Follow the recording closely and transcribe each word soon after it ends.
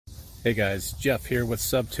Hey guys, Jeff here with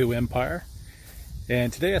Sub2 Empire,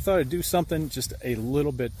 and today I thought I'd do something just a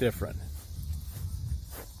little bit different.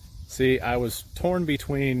 See, I was torn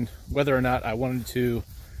between whether or not I wanted to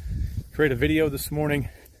create a video this morning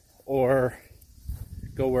or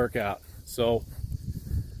go work out. So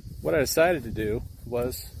what I decided to do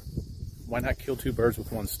was, why not kill two birds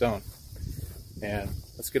with one stone? And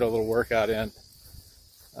let's get a little workout in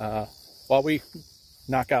while we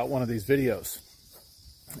knock out one of these videos.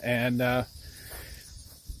 And I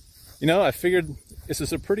figured this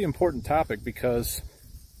is a pretty important topic because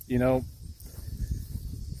this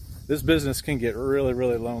business can get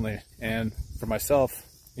really lonely. And for myself,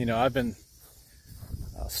 I've been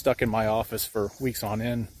stuck in my office for weeks on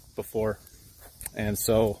end before, and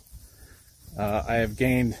so I have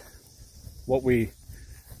gained what we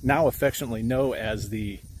now affectionately know as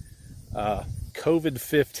the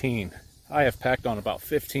COVID-15. I have packed on about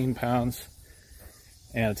 15 pounds.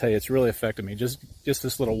 And I tell you, it's really affected me. Just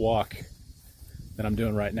this little walk that I'm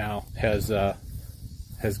doing right now has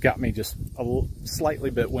got me just slightly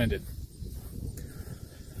bit winded.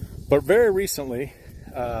 But very recently,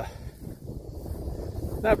 not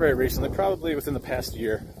very recently, probably within the past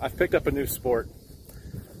year, I've picked up a new sport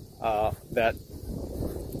that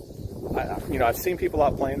I've seen people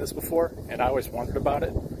out playing this before, and I always wondered about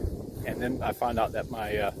it. And then I found out that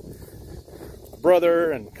my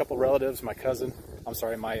brother and a couple relatives, my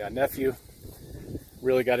nephew,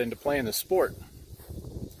 really got into playing this sport.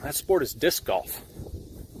 That sport is disc golf.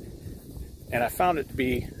 And I found it to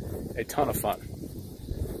be a ton of fun.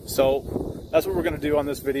 So that's what we're going to do on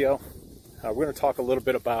this video. We're going to talk a little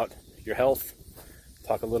bit about your health,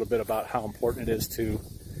 talk a little bit about how important it is to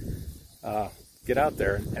get out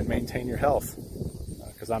there and maintain your health,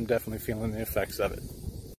 because I'm definitely feeling the effects of it.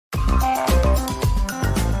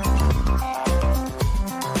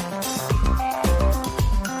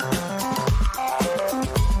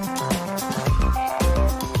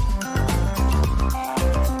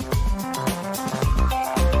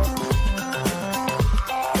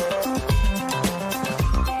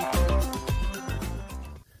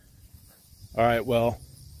 All right, well,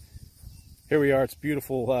 here we are. It's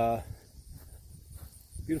beautiful,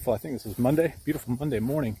 beautiful, I think this is Monday, beautiful Monday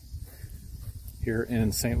morning here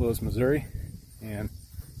in St. Louis, Missouri. And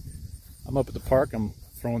I'm up at the park. I'm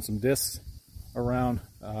throwing some discs around.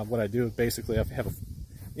 What I do is basically I have an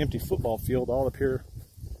empty football field all up here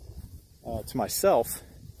to myself.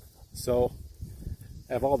 So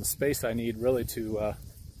I have all the space I need really to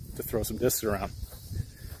throw some discs around.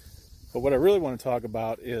 But what I really want to talk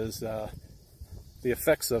about is the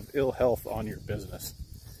effects of ill health on your business.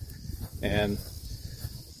 And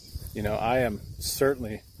I am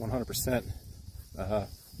certainly 100%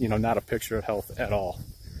 not a picture of health at all.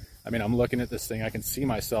 I mean, I'm looking at this thing, I can see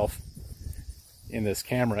myself in this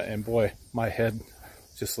camera, and boy, my head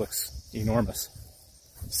just looks enormous.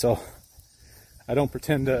 So I don't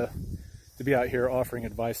pretend to be out here offering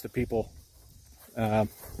advice to people on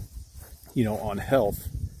health.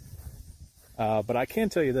 But I can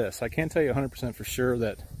tell you this, I can tell you 100% for sure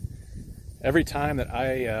that every time that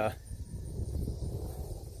I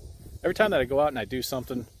go out and I do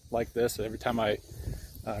something like this, every time I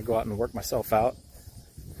go out and work myself out,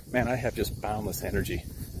 man, I have just boundless energy.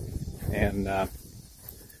 And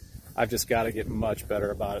I've just got to get much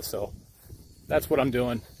better about it. So that's what I'm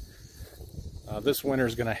doing. This winter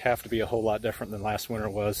is going to have to be a whole lot different than last winter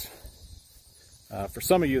was. For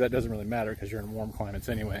some of you, that doesn't really matter because you're in warm climates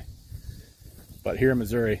anyway. But here in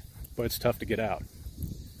Missouri, boy, it's tough to get out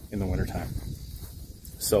in the wintertime.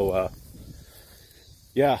 So,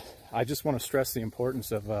 yeah, I just want to stress the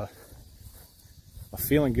importance of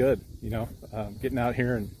feeling good, getting out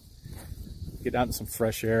here and getting out in some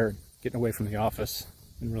fresh air, getting away from the office,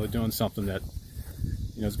 and really doing something that,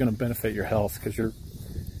 is going to benefit your health. Because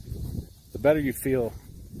the better you feel,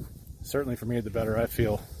 certainly for me, the better I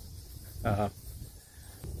feel,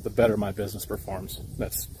 the better my business performs.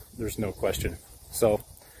 There's no question. So I'm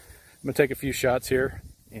going to take a few shots here,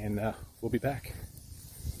 and we'll be back.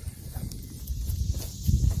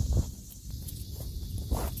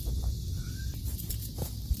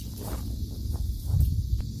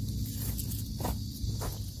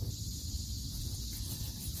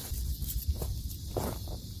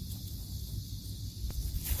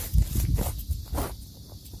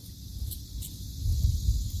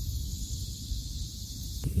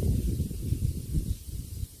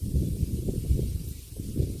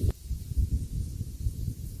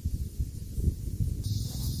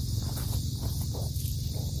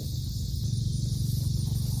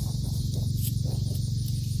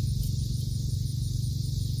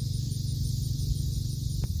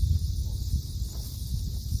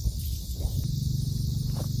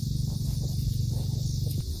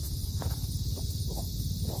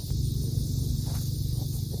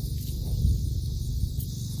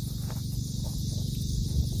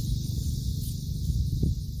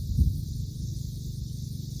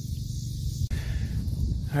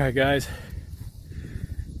 All right, guys.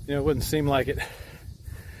 You know, it wouldn't seem like it.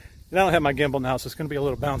 And I don't have my gimbal now, so it's going to be a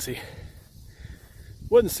little bouncy.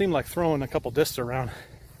 Wouldn't seem like throwing a couple discs around.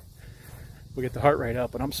 We get the heart rate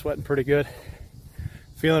up, but I'm sweating pretty good.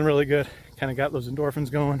 Feeling really good. Kind of got those endorphins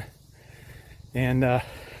going. And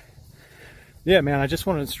yeah, man, I just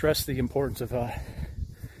wanted to stress the importance of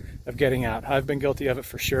getting out. I've been guilty of it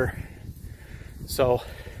for sure. So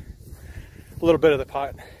a little bit of the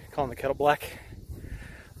pot, calling the kettle black.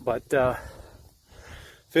 But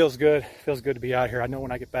feels good. Feels good to be out here. I know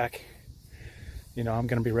when I get back, you know, I'm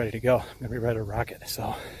going to be ready to go. I'm going to be ready to rock it.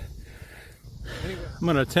 So anyway, I'm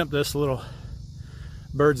going to attempt this little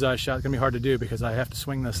bird's eye shot. It's going to be hard to do because I have to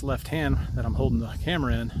swing this left hand that I'm holding the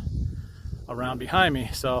camera in around behind me.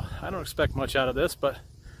 So I don't expect much out of this, but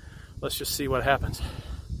let's just see what happens.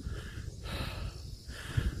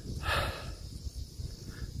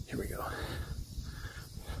 Here we go.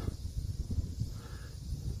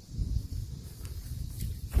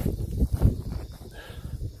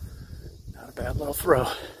 Not a bad little throw.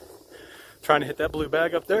 Trying to hit that blue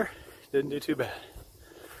bag up there. Didn't do too bad.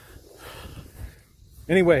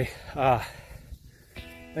 Anyway,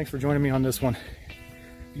 thanks for joining me on this one.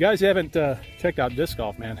 If you guys haven't checked out disc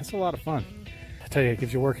golf, man, it's a lot of fun. I tell you, it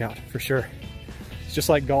gives you a workout for sure. It's just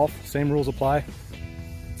like golf, same rules apply.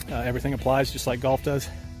 Everything applies just like golf does,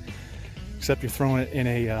 except you're throwing it in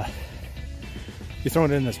a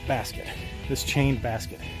this basket, this chained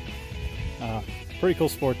basket. Pretty cool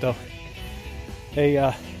sport though. Hey,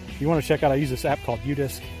 if you want to check out, I use this app called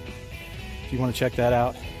UDisc. If you want to check that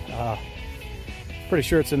out, pretty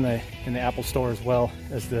sure it's in the Apple Store as well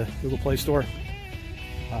as the Google Play Store.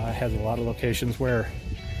 It has a lot of locations where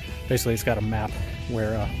basically it's got a map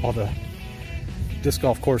where all the disc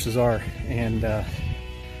golf courses are, and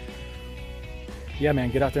yeah,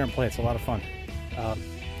 man, get out there and play. It's a lot of fun.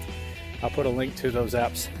 I'll put a link to those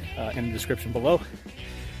apps in the description below.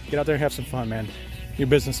 Get out there and have some fun, man. Your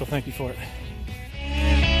business will thank you for it.